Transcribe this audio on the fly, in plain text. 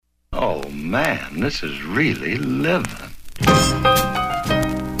Oh, man, this is really living.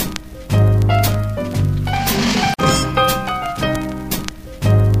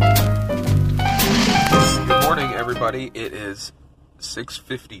 Good morning, everybody. It is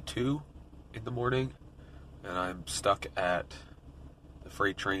 6:52 in the morning, and I'm stuck at the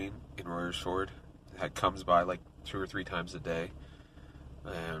freight train in Royersford. It comes by like 2 or 3 times a day,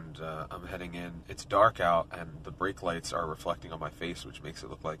 and I'm heading in. It's dark out, and the brake lights are reflecting on my face, which makes it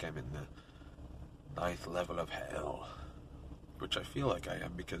look like I'm in the 9th level of hell, which I feel like I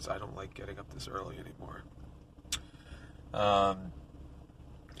am because I don't like getting up this early anymore. I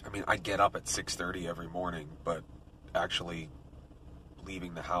mean, I get up at 6:30 every morning, but actually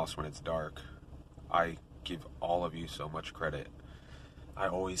leaving the house when it's dark, I give all of you so much credit. I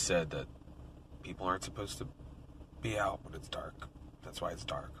always said that people aren't supposed to be out when it's dark. That's why it's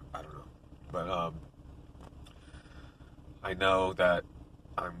dark. I don't know. But I know that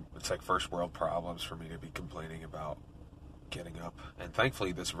it's like first world problems for me to be complaining about getting up. And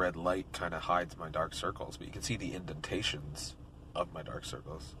thankfully this red light kind of hides my dark circles, but you can see the indentations of my dark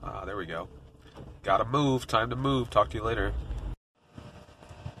circles. There we go. Gotta move. Time to move. Talk to you later.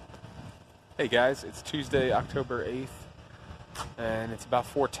 Hey guys, it's Tuesday, October 8th, and it's about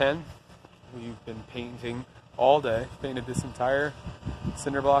 4:10. We've been painting all day. Painted this entire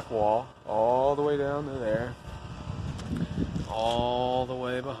cinder block wall all the way down to there, all the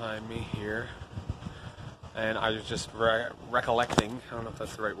way behind me here. And I was just recollecting, I don't know if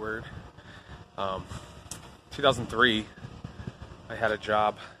that's the right word, 2003, I had a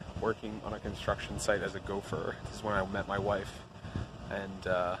job working on a construction site as a gopher. This is when I met my wife, and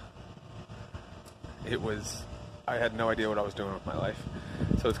I had no idea what I was doing with my life,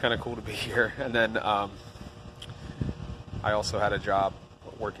 so it's kind of cool to be here. And then I also had a job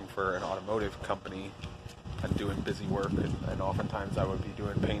working for an automotive company and doing busy work, and oftentimes I would be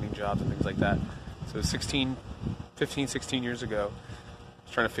doing painting jobs and things like that. So 15, 16 years ago, I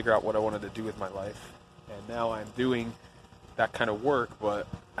was trying to figure out what I wanted to do with my life, and now I'm doing that kind of work, but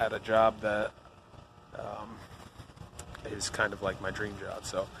at a job that is kind of like my dream job.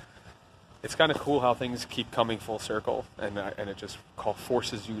 So it's kind of cool how things keep coming full circle, and it just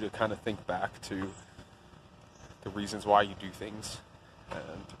forces you to kind of think back to the reasons why you do things,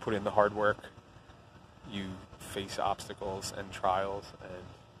 and to put in the hard work. You face obstacles and trials and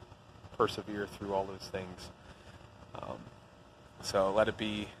persevere through all those things. So let it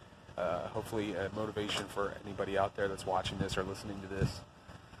be hopefully a motivation for anybody out there that's watching this or listening to this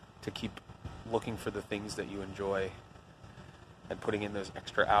to keep looking for the things that you enjoy and putting in those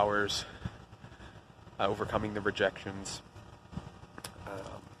extra hours, overcoming the rejections,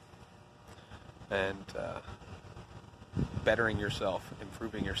 and bettering yourself,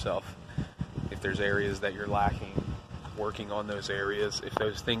 improving yourself. If there's areas that you're lacking, working on those areas. If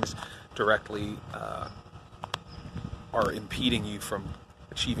those things directly are impeding you from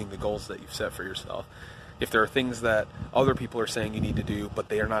achieving the goals that you've set for yourself. If there are things that other people are saying you need to do, but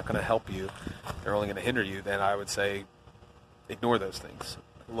they are not going to help you, they're only going to hinder you, then I would say ignore those things.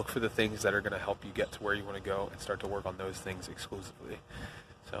 Look for the things that are going to help you get to where you want to go and start to work on those things exclusively.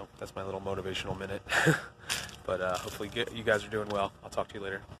 So that's my little motivational minute. But hopefully you guys are doing well. I'll talk to you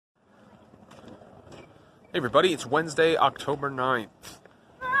later. Hey everybody, it's Wednesday, October 9th,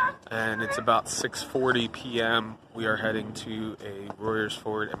 and it's about 6:40 p.m. We are heading to a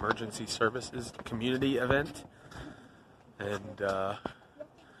Royersford Emergency Services community event, and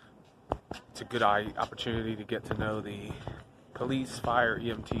it's a good opportunity to get to know the police, fire,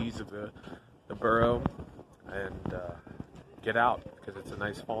 EMTs of the borough, and get out, because it's a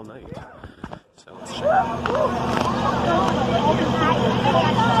nice fall night. So let's check it out.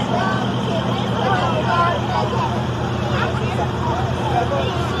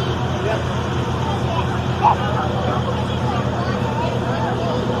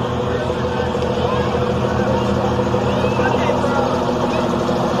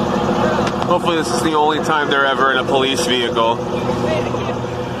 Hopefully this is the only time they're ever in a police vehicle.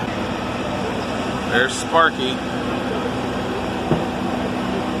 There's Sparky.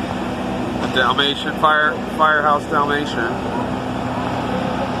 The Dalmatian, Firehouse Dalmatian.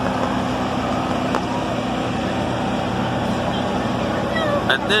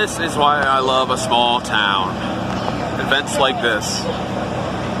 And this is why I love a small town. Events like this.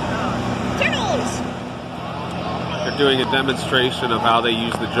 They're doing a demonstration of how they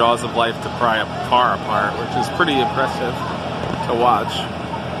use the jaws of life to pry a car apart, which is pretty impressive to watch.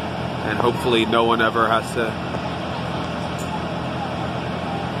 And hopefully no one ever has to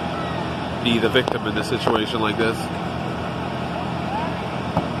be the victim in a situation like this.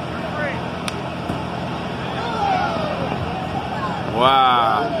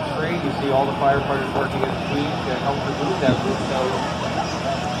 Wow. On the screen, you see all the firefighters working in the suite to help remove that roof so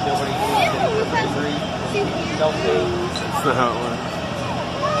nobody needs any injury. Self-save. That's the how it works.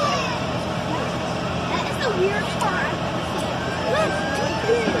 That is the weird part.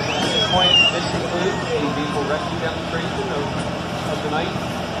 Point, this concludes the vehicle rescue demonstration of the night.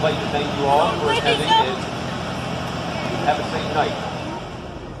 I'd like to thank you all for attending and have a safe night.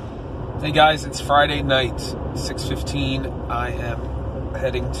 Hey guys, it's Friday night, 6:15. I am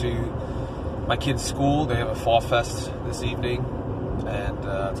heading to my kids' school. They have a fall fest this evening, and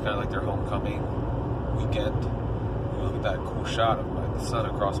it's kind of like their homecoming weekend. Look at that cool shot of the sun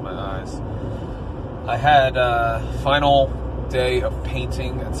across my eyes. I had a final day of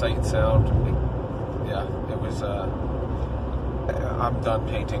painting at Sight and Sound. It was, I'm done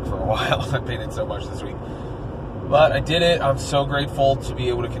painting for a while. I painted so much this week. But I did it. I'm so grateful to be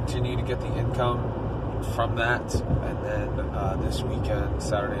able to continue to get the income from that. And then this weekend,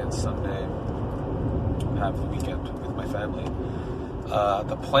 Saturday and Sunday, have the weekend with my family.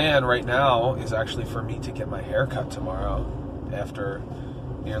 The plan right now is actually for me to get my hair cut tomorrow after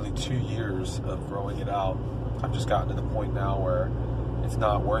nearly 2 years of growing it out. I've just gotten to the point now where it's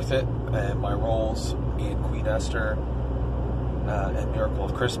not worth it. And my roles in Queen Esther and Miracle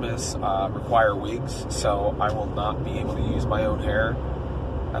of Christmas require wigs, so I will not be able to use my own hair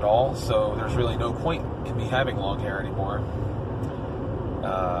at all, so there's really no point in me having long hair anymore,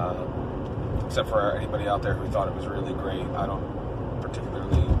 except for anybody out there who thought it was really great. I don't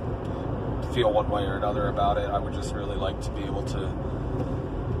particularly feel one way or another about it. I would just really like to be able to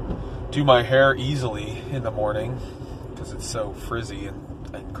do my hair easily in the morning because it's so frizzy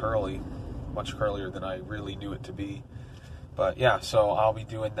and curly, much curlier than I really knew it to be. But yeah, so I'll be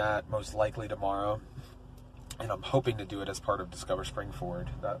doing that most likely tomorrow, and I'm hoping to do it as part of Discover Spring Forward.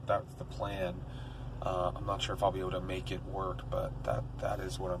 That's the plan. I'm not sure if I'll be able to make it work, but that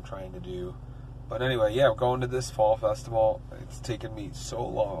is what I'm trying to do. But anyway, yeah, we're going to this fall festival. It's taken me so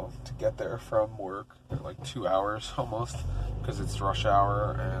long to get there from work, like 2 hours almost, because it's rush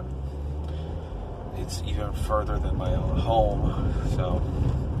hour and it's even further than my own home. So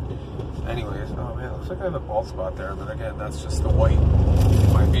anyways, oh man, looks like I have a bald spot there, but again, that's just the white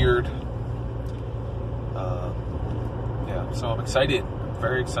in my beard. Yeah, so I'm excited. I'm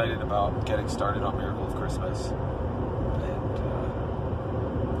very excited about getting started on Miracle of Christmas. And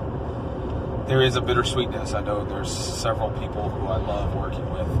there is a bittersweetness. I know there's several people who I love working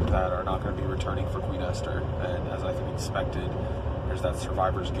with that are not going to be returning for Queen Esther, and as I think expected, there's that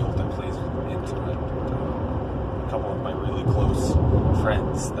survivor's guilt that plays into it. A couple of my really close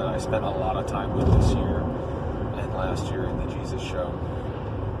friends that I spent a lot of time with this year and last year in the Jesus Show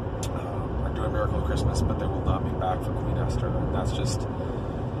are doing Miracle of Christmas, but they will not be back for Queen Esther. And that's just,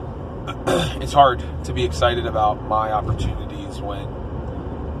 it's hard to be excited about my opportunities when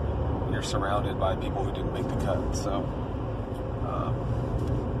you're surrounded by people who didn't make the cut. So,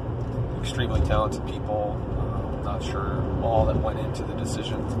 extremely talented people. Not sure all that went into the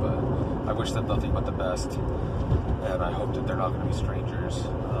decisions, but I wish them nothing but the best. And I hope that they're not going to be strangers.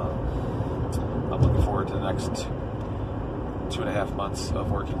 I'm looking forward to the next 2.5 months of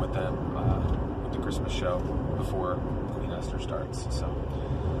working with them with the Christmas show before Queen Esther starts. So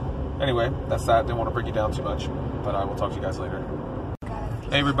anyway, that's that. Didn't want to bring you down too much, but I will talk to you guys later.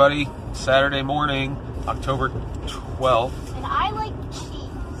 Hey everybody, Saturday morning, October 12th. And I like cheese.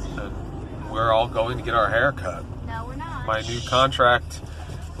 And we're all going to get our hair cut. No, we're not. My new contract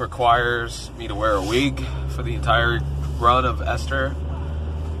requires me to wear a wig for the entire run of Esther,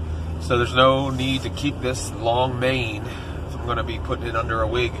 so there's no need to keep this long mane if I'm going to be putting it under a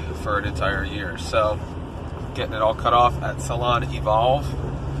wig for an entire year. So getting it all cut off at Salon Evolve.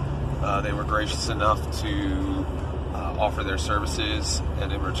 They were gracious enough to offer their services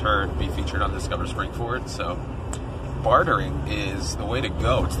and in return be featured on Discover Spring Forward. So bartering is the way to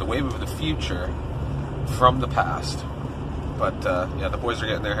go. It's the wave of the future from the past. But yeah, the boys are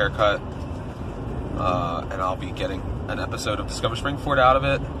getting their hair cut, and I'll be getting an episode of Discover Spring Forward out of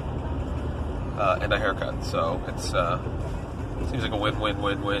it, and a haircut. So it's seems like a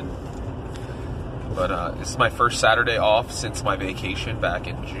win-win-win-win. But this is my first Saturday off since my vacation back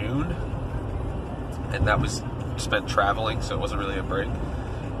in June, and that was spent traveling, so it wasn't really a break.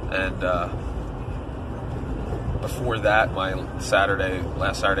 And before that, my last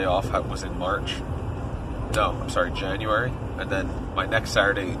Saturday off was in March. No, I'm sorry, January. And then my next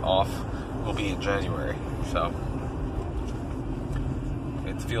Saturday off will be in January. So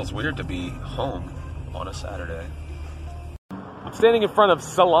it feels weird to be home on a Saturday. I'm standing in front of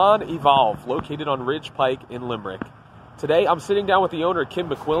Salon Evolve, located on Ridge Pike in Limerick. Today, I'm sitting down with the owner, Kim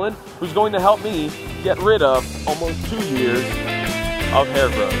McQuillan, who's going to help me get rid of almost 2 years of hair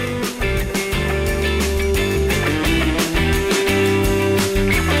growth.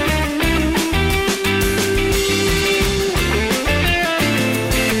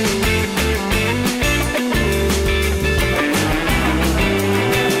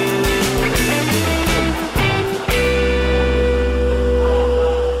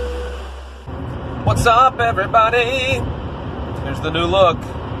 What's up, everybody? Here's the new look.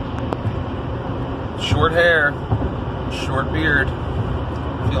 Short hair, short beard,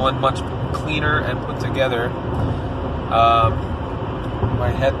 feeling much cleaner and put together.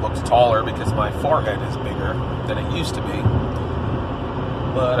 My head looks taller because my forehead is bigger than it used to be.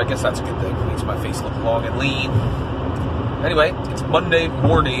 But I guess that's a good thing. It makes my face look long and lean. Anyway, it's Monday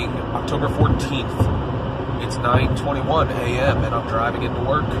morning, October 14th. It's 9:21 a.m. and I'm driving into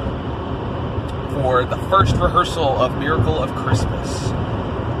work for the first rehearsal of Miracle of Christmas.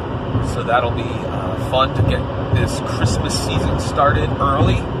 So that'll be fun to get this Christmas season started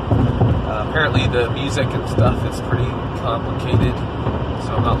early. Apparently the music and stuff is pretty complicated,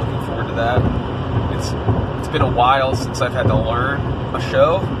 so I'm not looking forward to that. It's been a while since I've had to learn a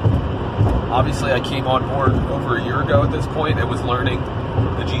show. Obviously I came on board over a year ago at this point. It was learning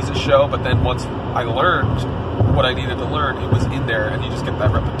the Jesus show, but then once I learned what I needed to learn, it was in there, and you just get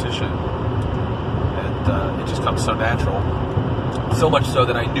that repetition. It just comes so natural. So much so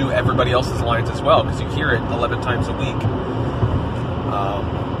that I knew everybody else's lines as well, because you hear it 11 times a week.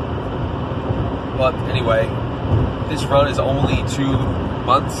 But anyway, this run is only 2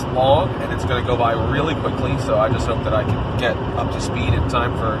 months long, and it's going to go by really quickly, so I just hope that I can get up to speed in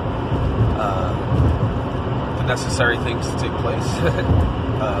time for the necessary things to take place.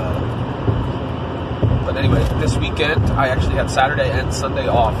 But anyway, this weekend, I actually had Saturday and Sunday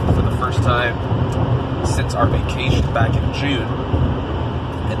off for the first time since our vacation back in June.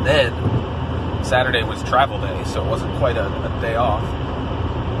 And then Saturday was travel day, so it wasn't quite a day off.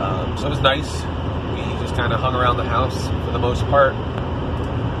 So it was nice. We just kind of hung around the house for the most part.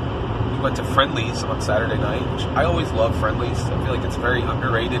 We went to Friendly's on Saturday night, which I always love Friendly's. I feel like it's very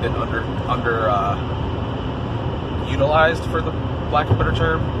underrated and utilized, for the lack of a better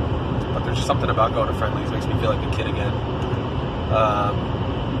term. But there's just something about going to Friendly's that makes me feel like a kid again.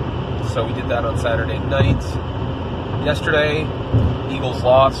 So we did that on Saturday night. Yesterday, Eagles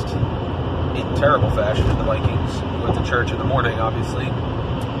lost in terrible fashion to the Vikings. We went to church in the morning, obviously.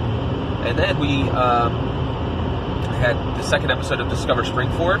 And then we had the second episode of Discover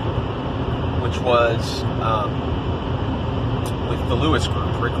Springford, which was with the Lewis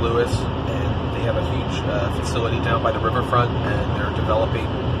Group, Rick Lewis, and they have a huge facility down by the riverfront, and they're developing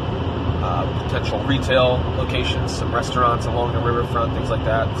potential retail locations, some restaurants along the riverfront, things like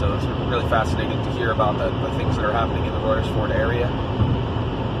that. So it's really fascinating to hear about the things that are happening in the Royersford area.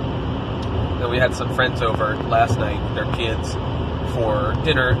 Then we had some friends over last night with their kids for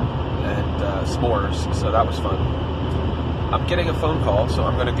dinner and s'mores, so that was fun. I'm getting a phone call, so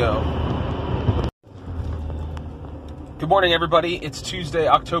I'm going to go. Good morning, everybody. It's Tuesday,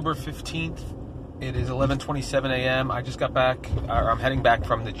 October 15th. It is 11:27 a.m. I just got back, or I'm heading back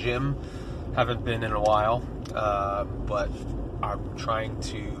from the gym. Haven't been in a while, but I'm trying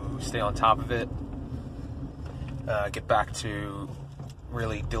to stay on top of it. Get back to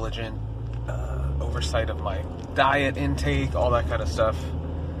really diligent oversight of my diet intake, all that kind of stuff.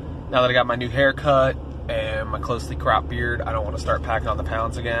 Now that I got my new haircut and my closely cropped beard, I don't want to start packing on the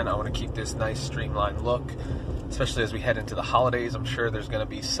pounds again. I want to keep this nice streamlined look, especially as we head into the holidays. I'm sure there's going to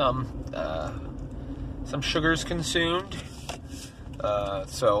be some sugars consumed.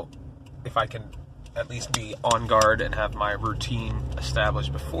 So if I can at least be on guard and have my routine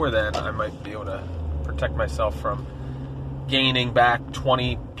established before then, I might be able to protect myself from gaining back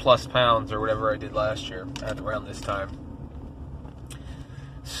 20 plus pounds or whatever I did last year at around this time.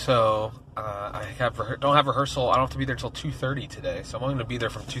 So I don't have rehearsal. I don't have to be there till 2:30 today, so I'm only going to be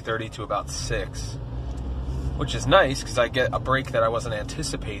there from 2:30 to about 6, which is nice because I get a break that I wasn't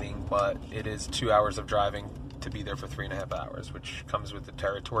anticipating, but it is 2 hours of driving to be there for 3.5 hours, which comes with the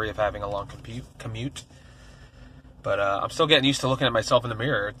territory of having a long commute. But I'm still getting used to looking at myself in the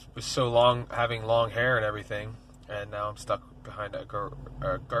mirror. It was so long having long hair and everything, and now I'm stuck behind a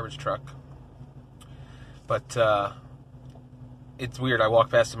garbage truck. But it's weird. I walk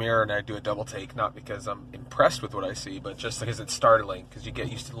past the mirror and I do a double take, not because I'm impressed with what I see, but just because it's startling, because you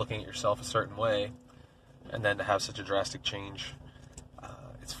get used to looking at yourself a certain way, and then to have such a drastic change,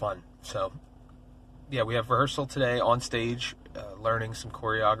 it's fun. So, yeah, we have rehearsal today on stage, learning some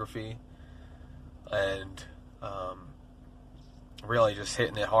choreography, and really just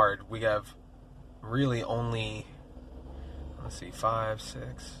hitting it hard. We have really only, let's see, 5,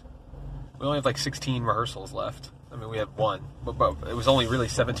 6, we only have like 16 rehearsals left. I mean, we had one, but it was only really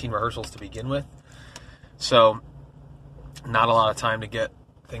 17 rehearsals to begin with. So, not a lot of time to get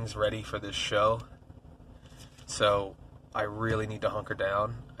things ready for this show. So, I really need to hunker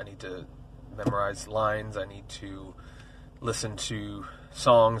down. I need to memorize lines. I need to listen to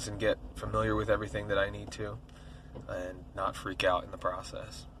songs and get familiar with everything that I need to, and not freak out in the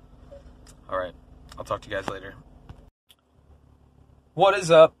process. Alright, I'll talk to you guys later. What is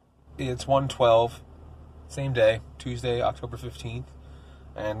up? It's 1:12, same day, Tuesday, October 15th.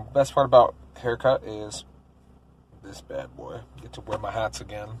 And best part about haircut is this bad boy. I get to wear my hats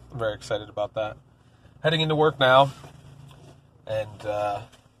again. I'm very excited about that. Heading into work now, and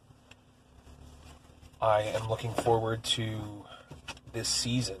I am looking forward to this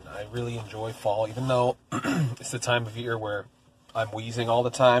season. I really enjoy fall, even though it's the time of year where I'm wheezing all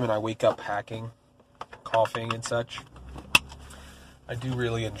the time and I wake up hacking, coughing and such. I do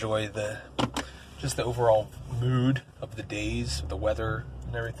really enjoy the overall mood of the days, the weather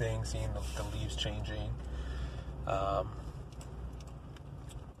and everything, seeing the leaves changing.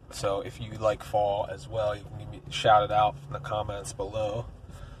 So if you like fall as well, you can shout it out in the comments below.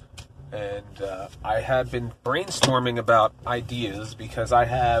 And I had been brainstorming about ideas because I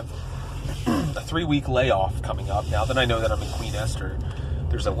have a 3-week layoff coming up. Now that I know that I'm in Queen Esther,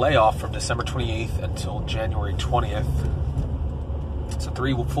 there's a layoff from December 28th until January 20th. So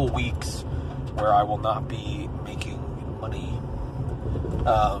 3 full weeks where I will not be making money.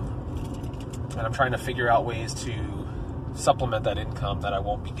 And I'm trying to figure out ways to supplement that income that I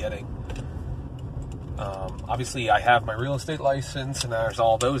won't be getting. Obviously, I have my real estate license, and there's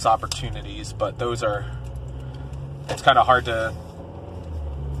all those opportunities, but it's kind of hard to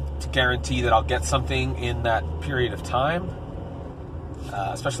guarantee that I'll get something in that period of time,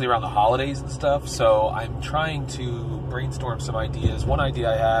 especially around the holidays and stuff. So I'm trying to brainstorm some ideas. One idea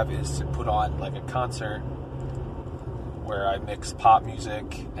I have is to put on like a concert where I mix pop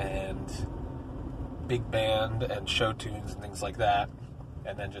music and big band and show tunes and things like that,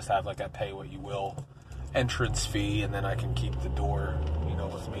 and then just have like a pay what you will entrance fee, and then I can keep the door,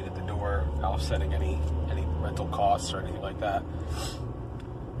 what's made at the door, offsetting any rental costs or anything like that,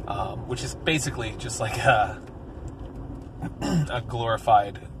 which is basically just like a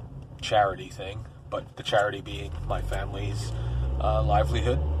glorified charity thing, but the charity being my family's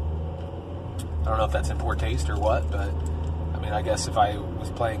livelihood. I don't know if that's in poor taste or what, but I mean, I guess if I was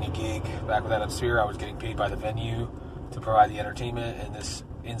playing a gig back with Adam Sphere, I was getting paid by the venue to provide the entertainment. In this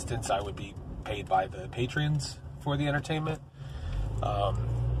instance, I would be paid by the patrons for the entertainment.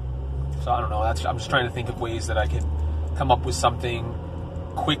 So I don't know. I'm just trying to think of ways that I can come up with something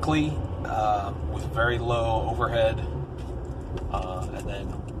quickly with very low overhead, and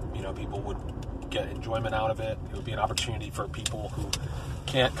then people would get enjoyment out of it. It would be an opportunity for people who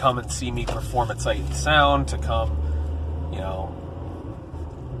can't come and see me perform at Sight and Sound to come,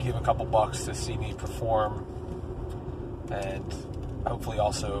 give a couple bucks to see me perform, and hopefully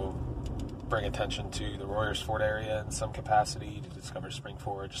also bring attention to the Royersford area in some capacity, to discover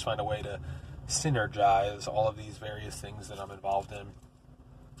Springford, just find a way to synergize all of these various things that I'm involved in.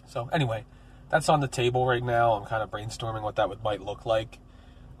 So anyway, that's on the table right now. I'm kind of brainstorming what that might look like.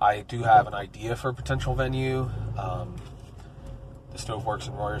 I do have an idea for a potential venue. The Stove Works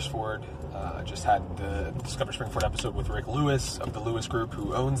in Royersford. I just had the Discover Springford episode with Rick Lewis of the Lewis Group,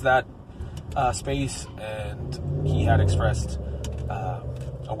 who owns that space, and he had expressed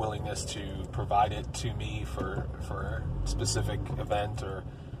a willingness to provide it to me for a specific event or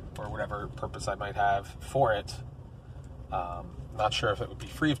whatever purpose I might have for it. Not sure if it would be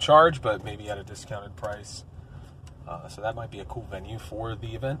free of charge, but maybe at a discounted price. So that might be a cool venue for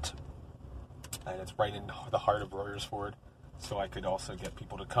the event. And it's right in the heart of Royersford, so I could also get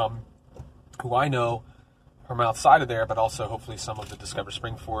people to come who I know from outside of there, but also hopefully some of the Discover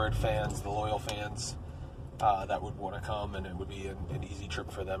Springford fans, the loyal fans, that would want to come, and it would be an easy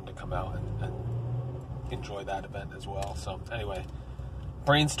trip for them to come out and enjoy that event as well. So anyway,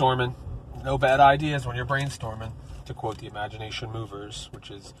 brainstorming. No bad ideas when you're brainstorming, to quote the Imagination Movers,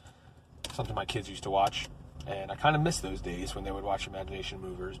 which is something my kids used to watch. And I kind of miss those days when they would watch Imagination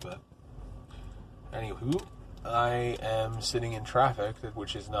Movers. But anywho, I am sitting in traffic,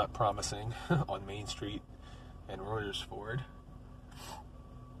 which is not promising, on Main Street in Royersford.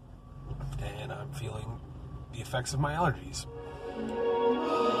 And I'm feeling the effects of my allergies.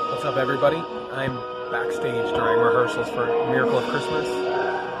 What's up, everybody? I'm backstage during rehearsals for Miracle of Christmas,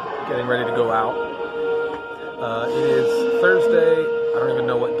 getting ready to go out. It is Thursday. I don't even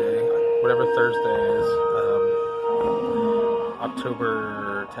know what day. Whatever Thursday is.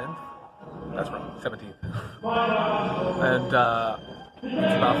 October 10th? That's wrong. 17th. And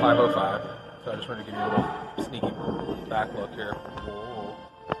it's about 5:05. So I just wanted to give you a little sneaky back look here.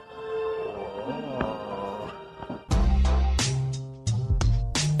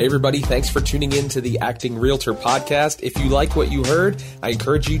 Hey everybody, thanks for tuning in to the Acting Realtor podcast. If you like what you heard, I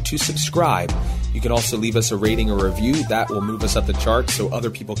encourage you to subscribe. You can also leave us a rating or review. That will move us up the charts so other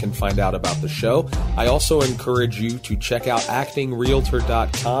people can find out about the show. I also encourage you to check out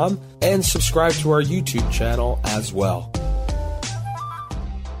actingrealtor.com and subscribe to our YouTube channel as well.